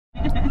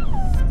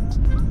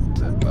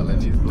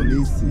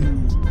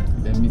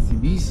Mitsubishi. That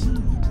Mitsubishi.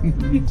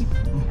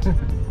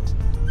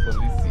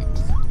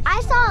 Police.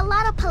 I saw a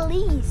lot of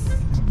police.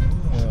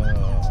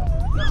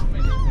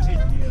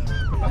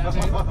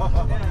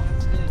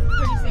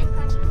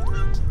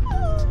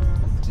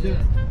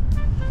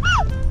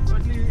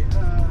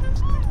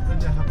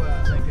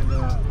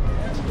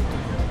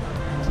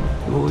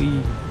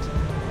 Oi.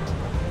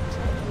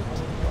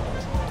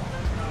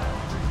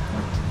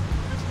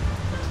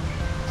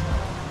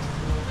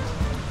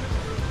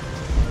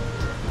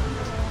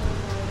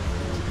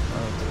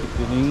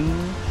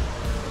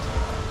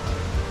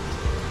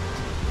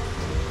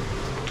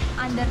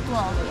 Under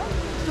 12, yeah?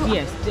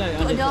 Yes, yeah,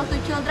 To adults to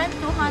children,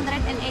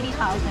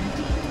 280,000.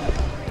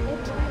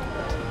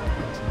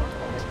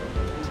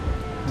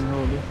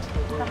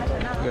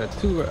 We got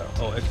two.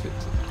 Oh, exit.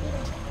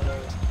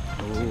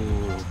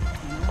 Oh.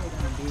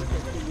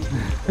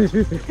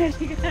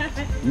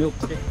 Milk.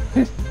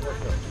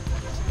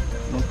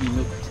 Monkey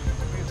milk.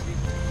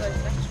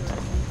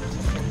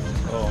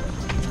 Oh.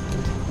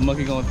 The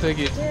monkey gonna take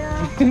it.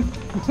 Yeah.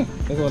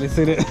 That's why they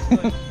say that.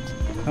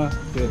 Huh?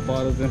 The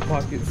bottles in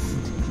pockets.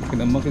 And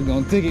the monkey's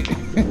gonna take it.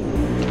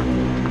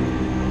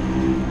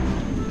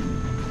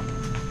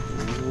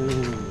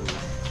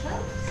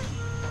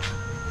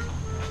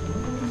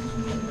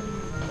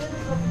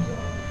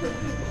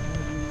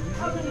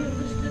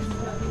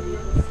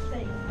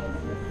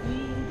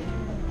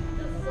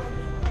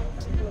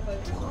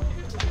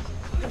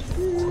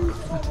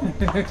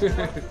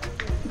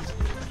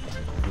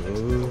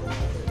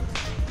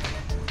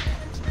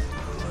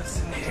 What's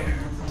in here?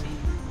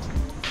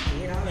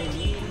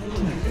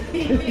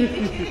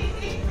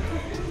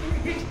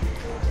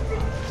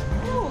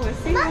 Oh, I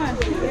see one.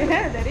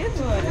 Yeah, that is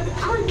one.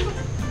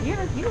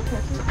 Yeah, you can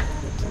touch it.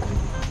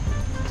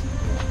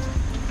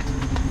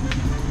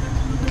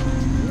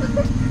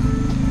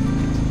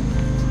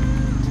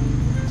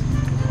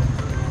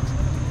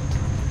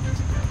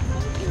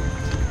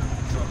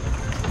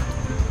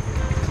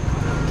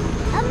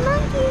 A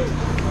monkey.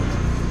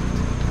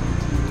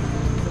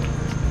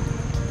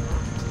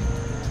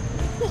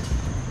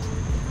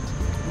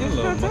 Just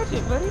go touch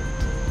it, buddy.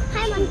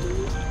 Hi, monkey.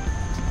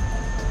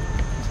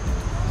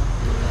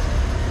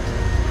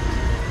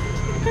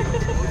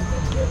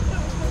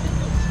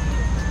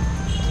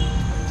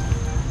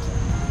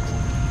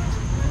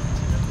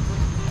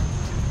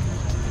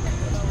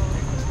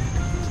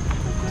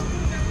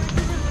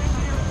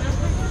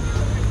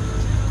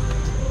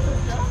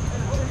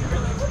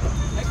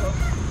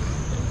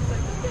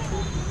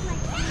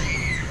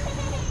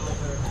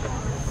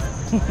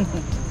 The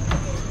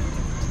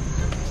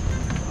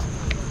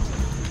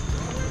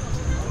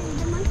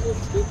monkey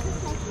speaks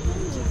like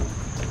English.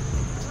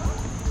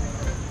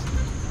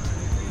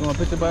 You want a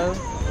picture, Byron?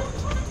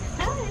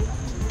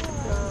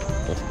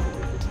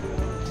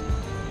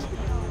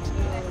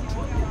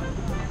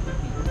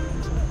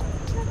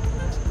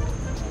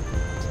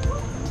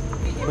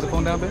 Put the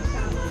phone down, babe.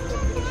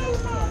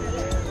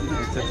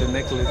 Touch your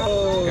necklace.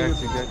 Oh. Got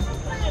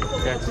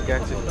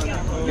you.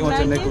 You want your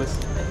like it? necklace?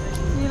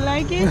 You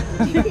like it?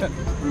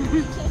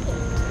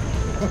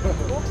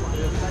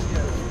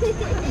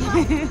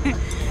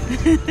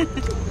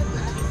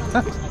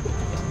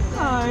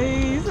 Oh,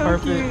 he's so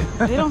Perfect. cute.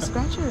 They don't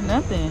scratch you or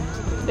nothing.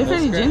 They're No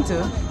pretty scratch.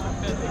 gentle. So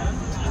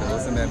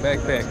what's in that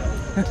backpack?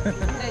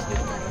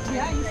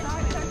 Yeah, you saw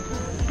it.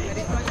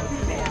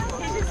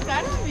 He just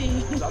got at me.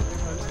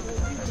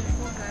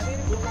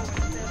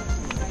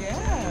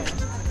 Yeah.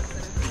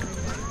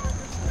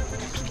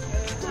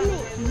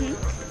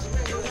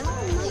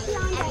 Monkey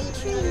on that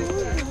tree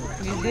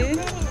moving. You did?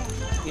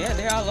 Yeah,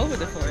 they're all over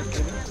the forest,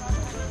 baby.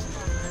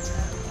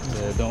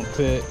 Yeah, don't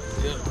pet.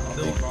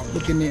 Don't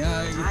look in the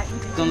eye.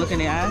 Don't look in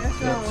the eyes.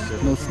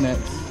 No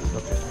snaps.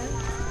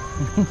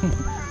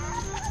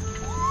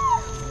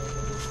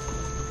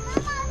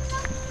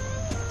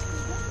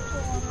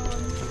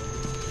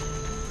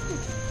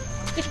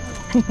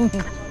 No,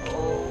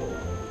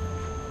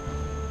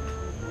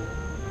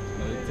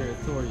 they're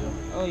territorial.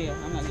 Oh yeah,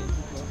 I'm not getting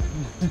too close.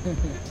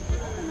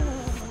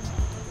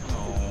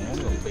 Oh,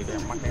 little baby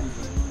monkey.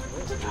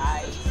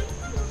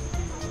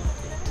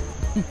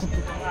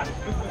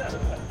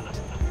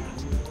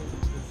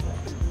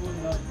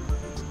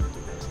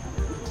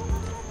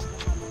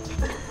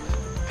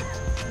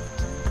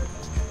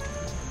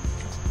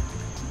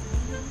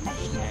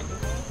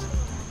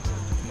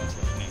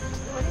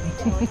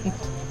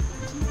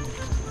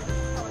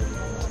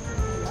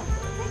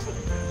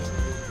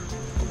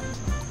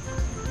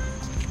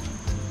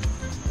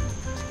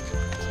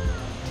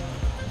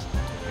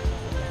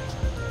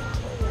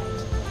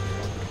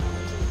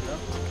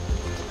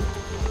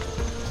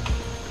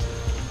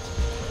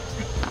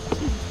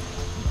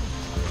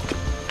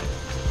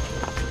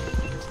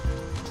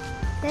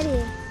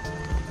 Daddy.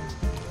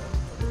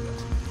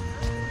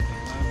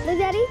 Look,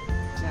 Daddy.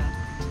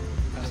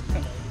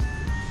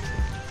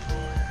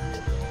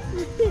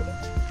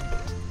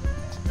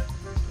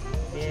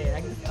 Yeah, I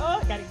can. Oh, I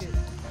gotta get it.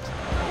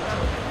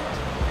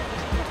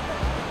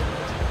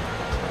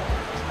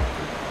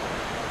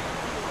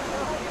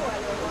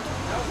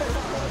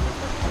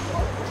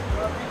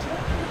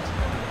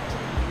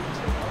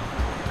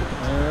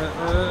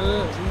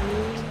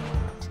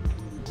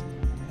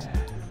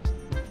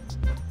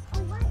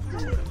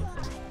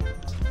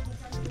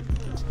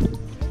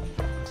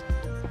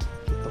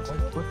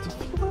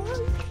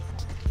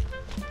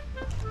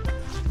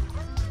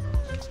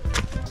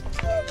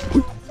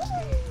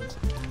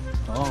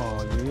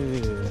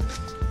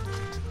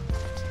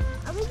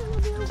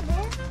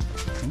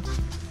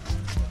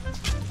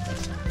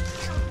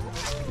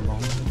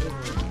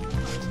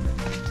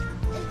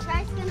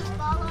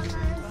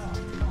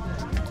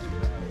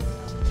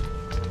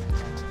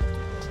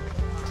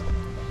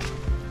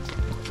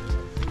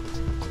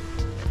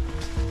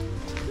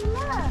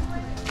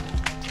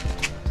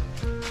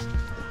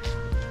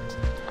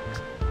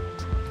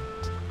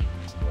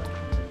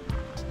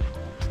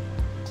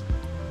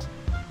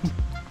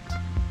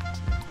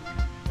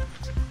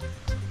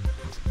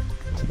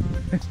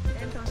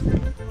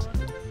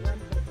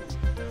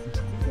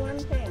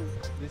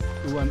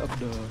 one of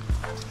the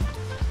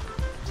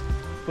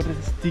Put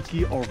it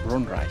sticky or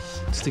brown rice.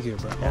 sticky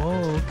bread. Yeah.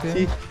 Oh, okay.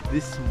 See,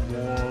 this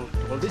small,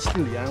 well, this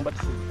still young, but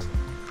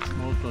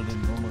smaller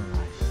than normal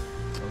rice.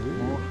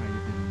 More high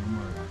than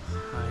normal rice.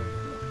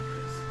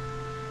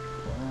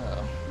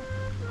 Wow.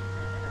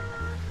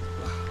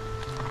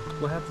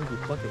 What happens if you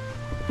pluck it?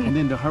 And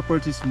then the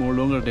harvest is more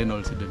longer than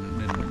also than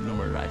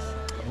normal rice.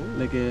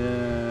 Like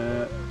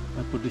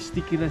I put the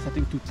sticky rice, I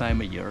think 2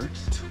 times a year.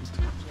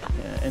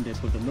 And then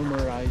put the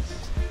normal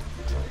rice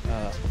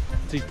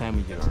 3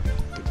 times a year.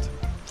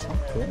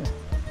 Okay.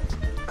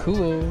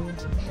 Cool.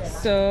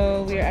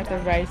 So we are at the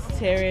rice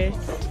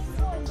terrace,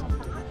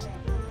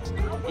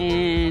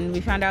 and we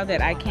found out that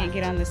I can't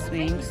get on the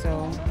swing,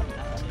 so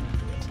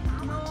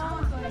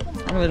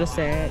I'm a little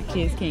sad.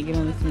 Kids can't get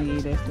on the swing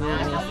either. So we're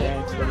a little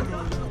sad.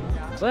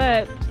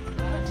 But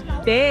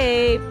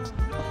babe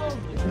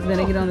is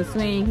gonna get on the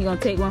swing. He's gonna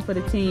take one for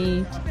the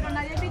team.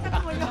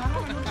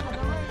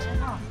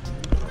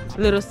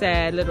 Little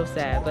sad,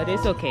 but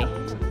it's okay.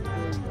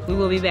 We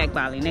will be back,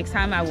 Bali. Next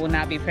time I will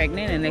not be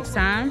pregnant, and next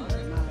time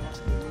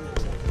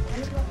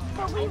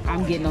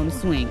I'm getting on the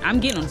swing.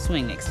 I'm getting on the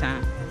swing next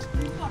time.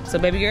 So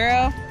baby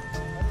girl,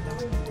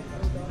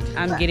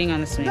 I'm getting on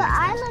the swing. But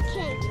I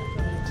looking.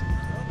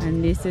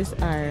 And this is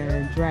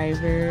our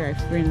driver, our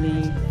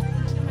friendly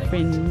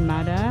friend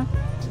Mada.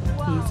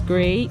 He's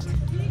great.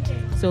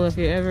 So if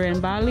you're ever in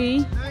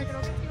Bali,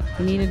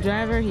 you need a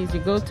driver, he's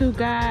your go-to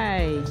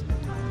guy.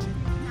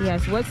 He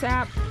has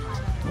WhatsApp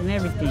and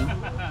everything.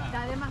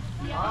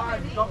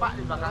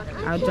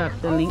 I'll drop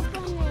the link.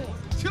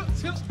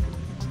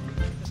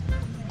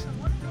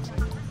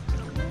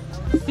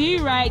 See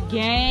right,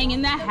 gang,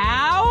 in the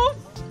house.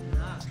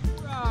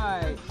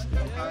 Right.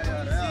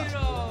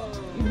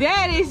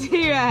 That is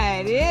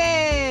right.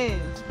 Yes.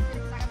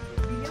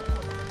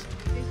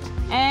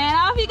 And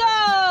off he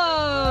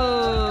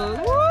goes.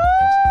 Woo!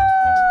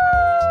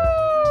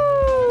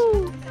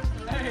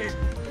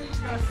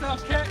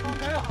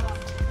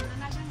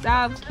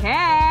 South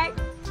Cat.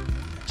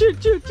 Choo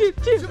choo choo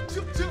choo.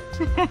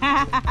 Are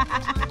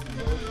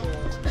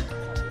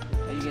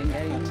you getting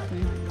daddy on the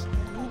swing?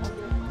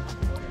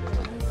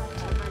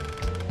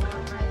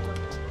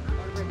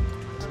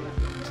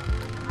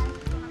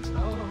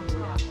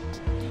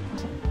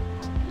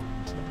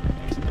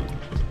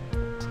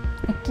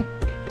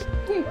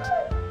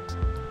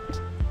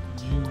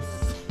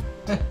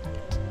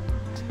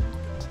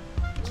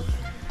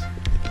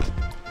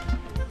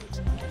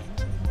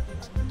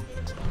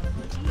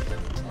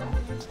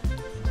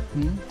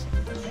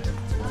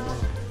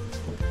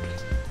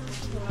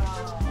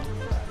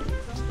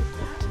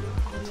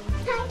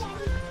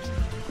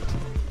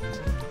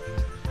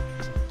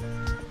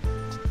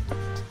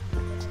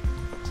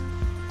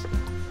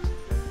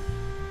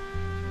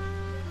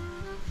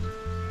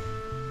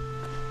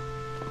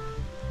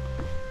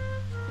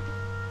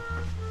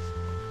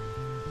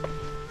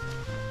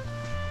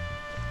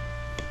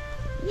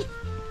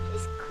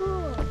 It's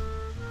cool.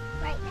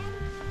 Right now.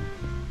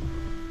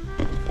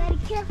 Gotta be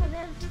careful,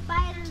 there's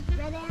spiders,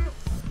 red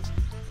ants.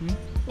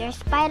 There's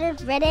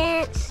spiders, red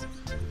ants.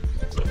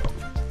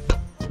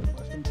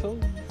 Watch them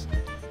toes.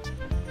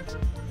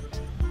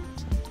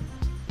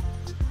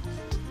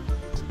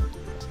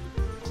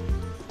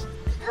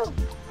 Oh.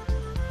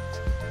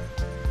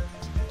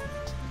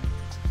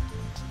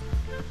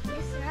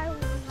 Yes, sir, I will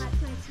watch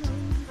my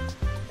toes.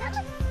 That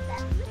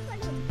looks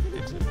like a pretty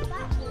good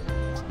spot.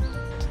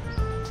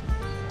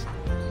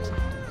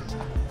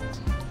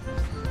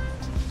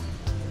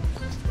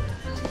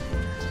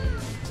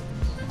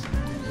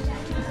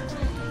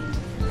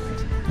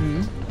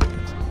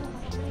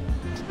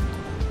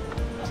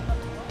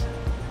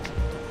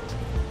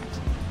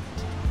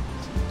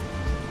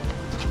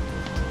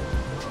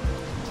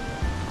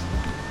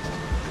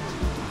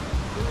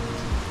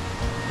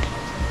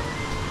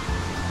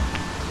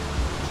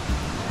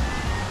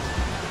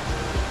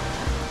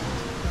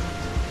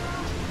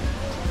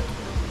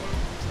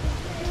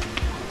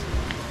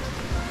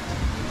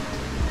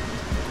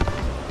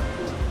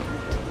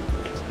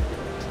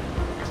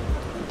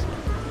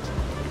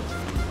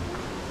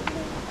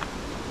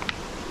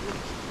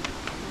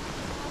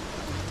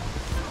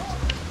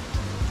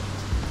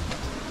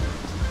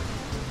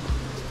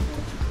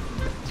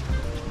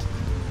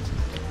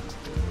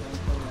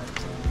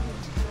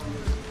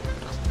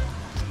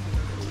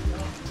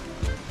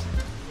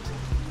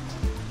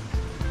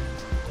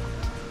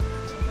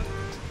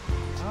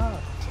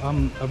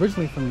 I'm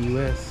originally from the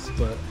U.S.,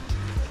 but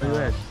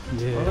US?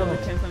 yeah, We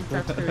came from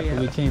South Korea.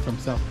 we came from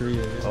South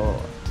Korea. Yeah.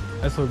 Oh,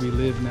 That's where we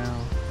live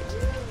now.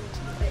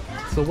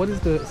 So, what is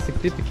the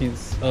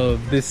significance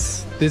of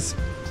this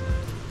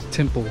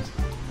temple,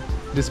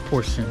 this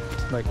portion?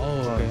 Like,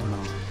 okay,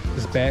 no.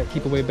 this bad,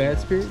 keep away bad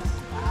spirits.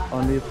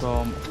 Only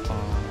from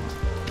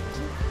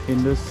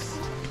Indus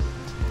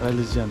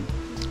religion.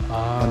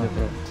 Only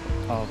from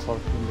for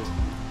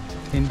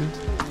Hindu.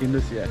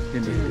 Indus, yes,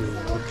 Indus.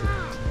 Okay.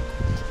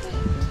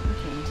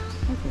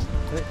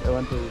 Wait, I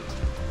want to.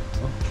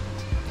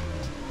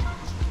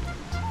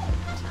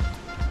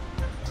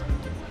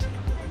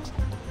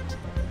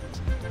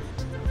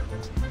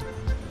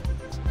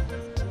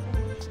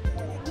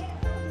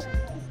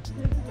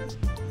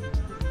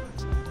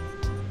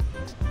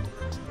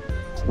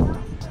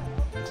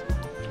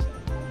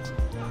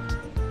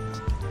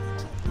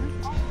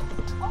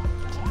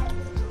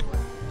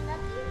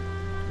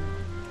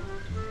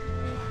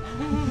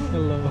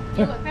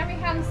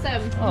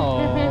 them.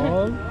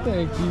 Oh,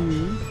 thank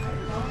you.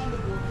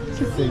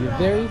 She said you're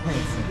very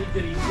handsome.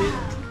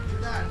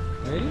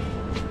 Ready?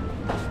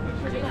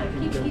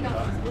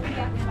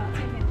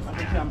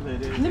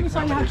 Let me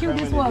show you how cute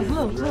this was.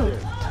 Look, look.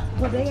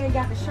 But they ain't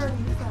got the shirt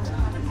inside.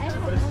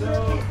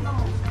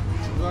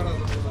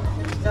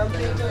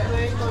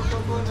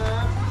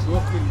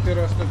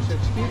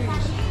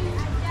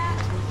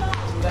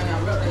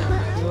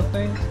 Little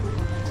thing?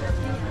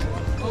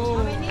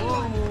 Oh,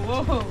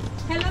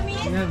 hello,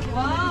 Miss.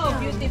 Wow,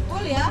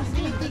 beautiful, yeah.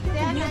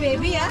 New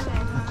baby, yeah.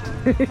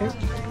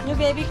 New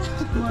baby.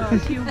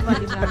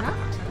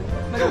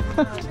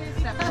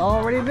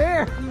 Already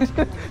there.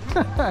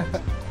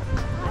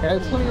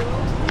 Got plenty of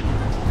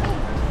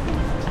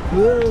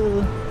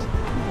Whoa.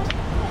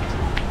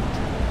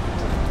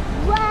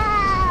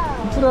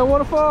 Wow! See that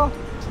waterfall?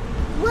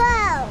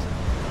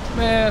 Whoa!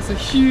 Man, it's a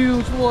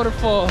huge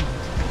waterfall. A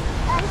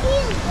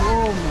huge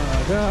Oh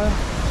my god.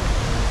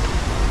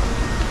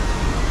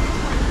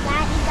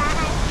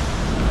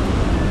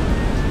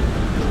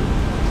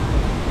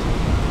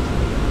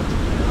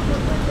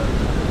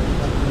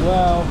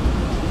 Wow.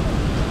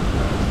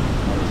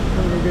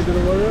 Can we get to the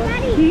water?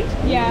 Daddy,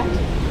 Yeah.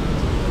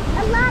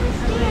 a lot of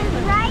stairs,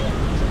 right?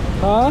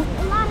 Huh?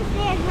 A lot of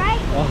stairs,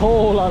 right? A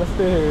whole lot of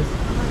stairs.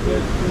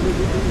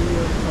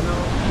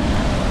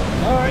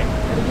 Alright,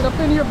 gotta get up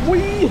in here,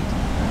 boy!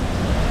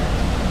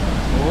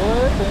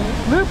 What the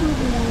slippery?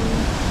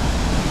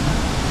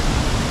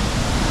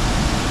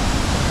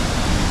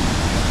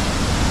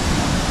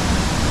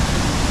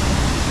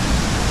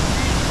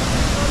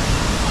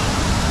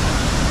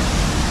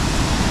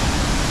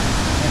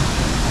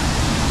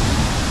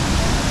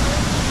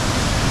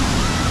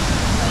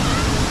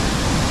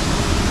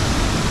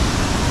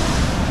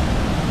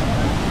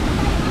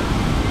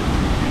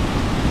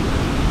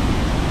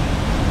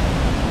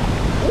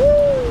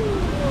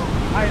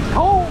 Ice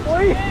cold,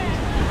 boy!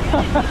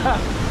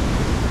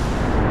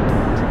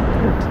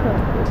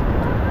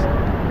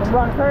 The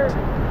rocks hurt.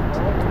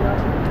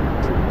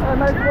 A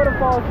nice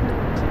waterfall.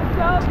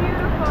 So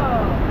beautiful.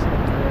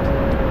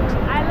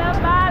 I love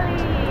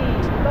Bali.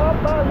 Love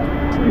Bali.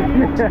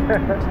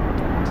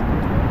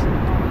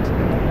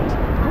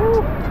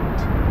 Woo.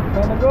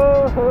 Time to go.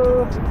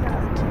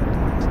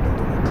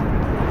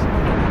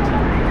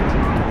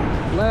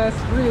 Glass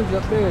bridge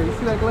up there. You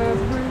see that glass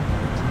bridge?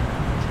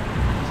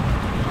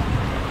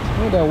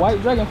 Look at that white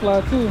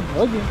dragonfly too.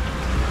 Okay.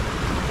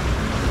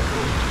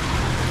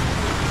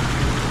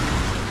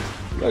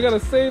 I gotta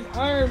save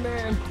Iron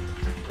Man.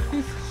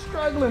 He's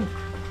struggling.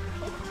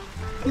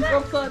 He's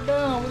upside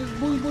down with his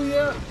booty booty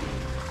out.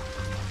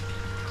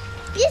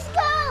 Let's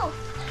go!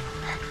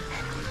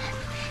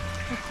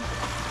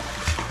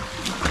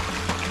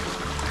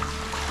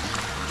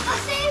 I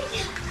saved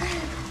you!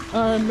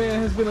 Iron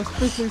Man has been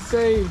officially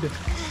saved.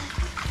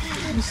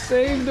 You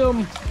saved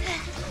him.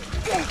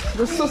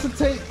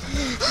 Resuscitate.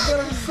 You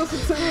gotta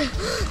resuscitate.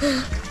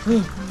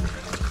 You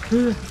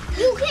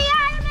okay,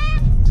 Iron Man?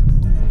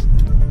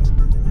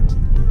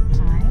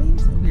 Hi,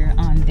 so we're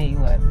on day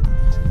what?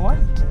 4?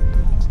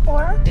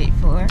 4? Day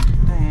 4. I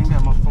ain't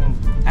got my phone.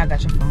 I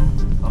got your phone.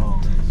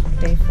 Oh.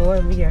 Day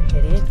 4, we are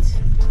headed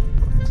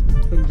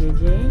with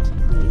JJ.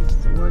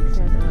 He works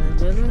at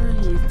Villa.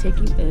 He's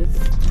taking us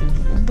to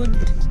Ubud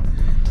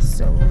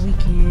so we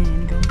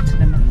can go to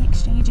the money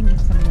exchange and get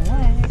some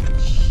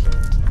lunch.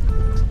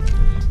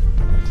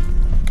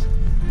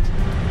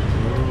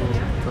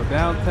 So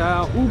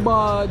downtown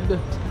Ubud.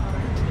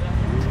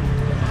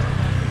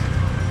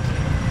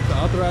 The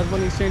authorized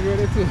money exchange right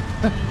there too.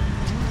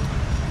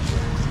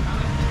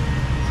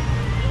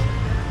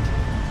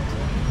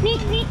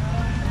 Neat, neat.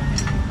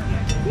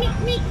 Neat,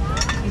 neat.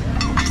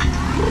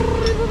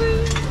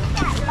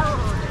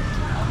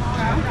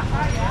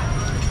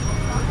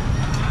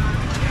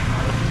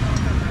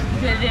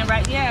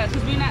 Right, yeah,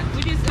 because we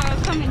just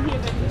coming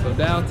here. So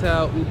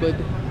downtown Ubud,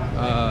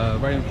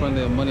 right in front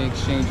of the money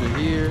exchanger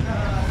here,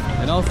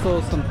 and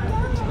also some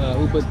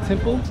Ubud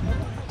temple.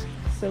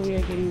 So we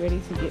are getting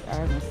ready to get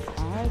our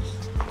massage.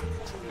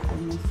 Our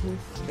masseuse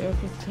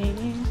therapist came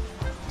in.